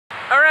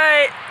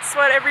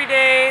sweat every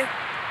day.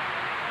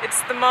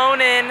 It's the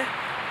moaning.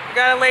 We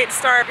got a late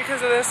start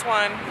because of this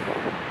one.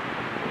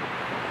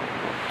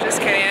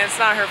 Just kidding, it's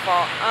not her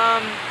fault.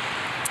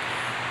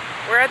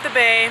 We're at the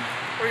bay.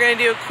 We're gonna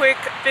do a quick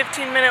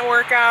 15-minute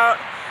workout,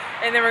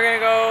 and then we're gonna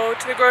go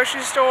to the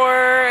grocery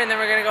store, and then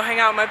we're gonna go hang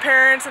out with my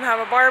parents and have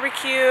a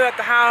barbecue at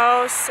the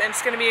house, and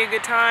it's gonna be a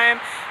good time,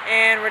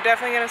 and we're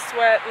definitely gonna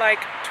sweat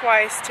like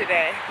twice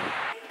today.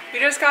 We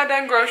just got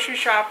done grocery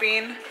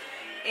shopping,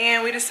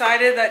 and we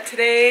decided that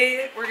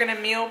today we're gonna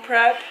meal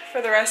prep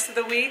for the rest of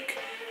the week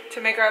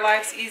to make our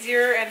lives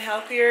easier and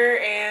healthier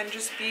and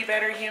just be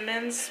better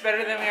humans,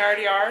 better than we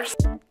already are.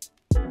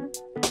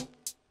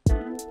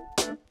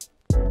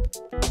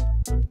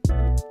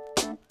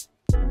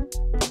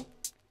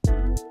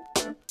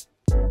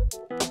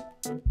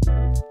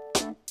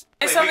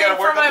 Something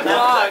for my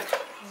vlog.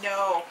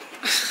 No.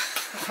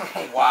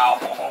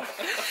 Wow.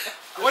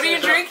 What are you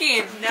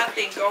drinking?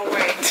 Nothing. Go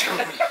away.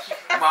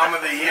 Mom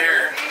of the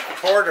year.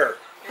 Porter.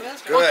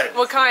 Good.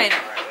 What kind?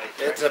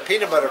 It's a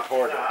peanut butter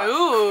porter.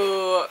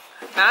 Ooh,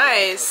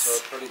 nice.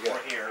 So pretty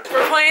good.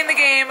 We're playing the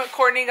game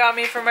Courtney got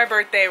me for my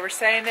birthday. We're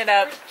setting it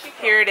up.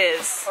 Here it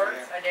is.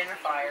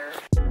 Identifier.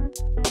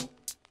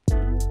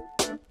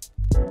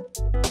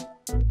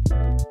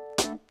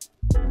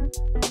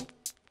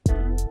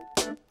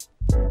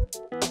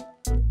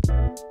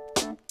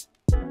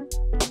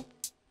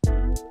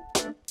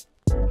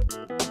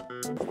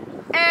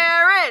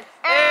 Aaron!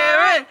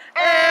 Aaron!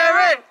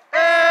 Aaron!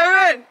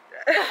 Aaron!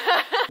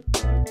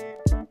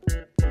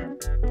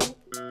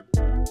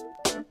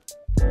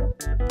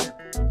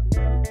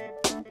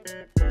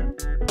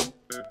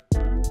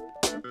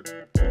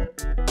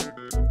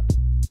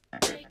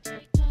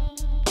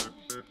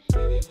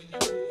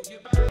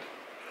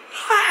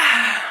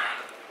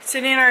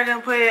 Sydney and I are going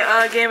to play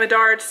a game of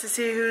darts to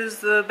see who's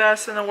the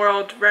best in the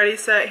world. Ready,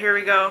 set, here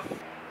we go.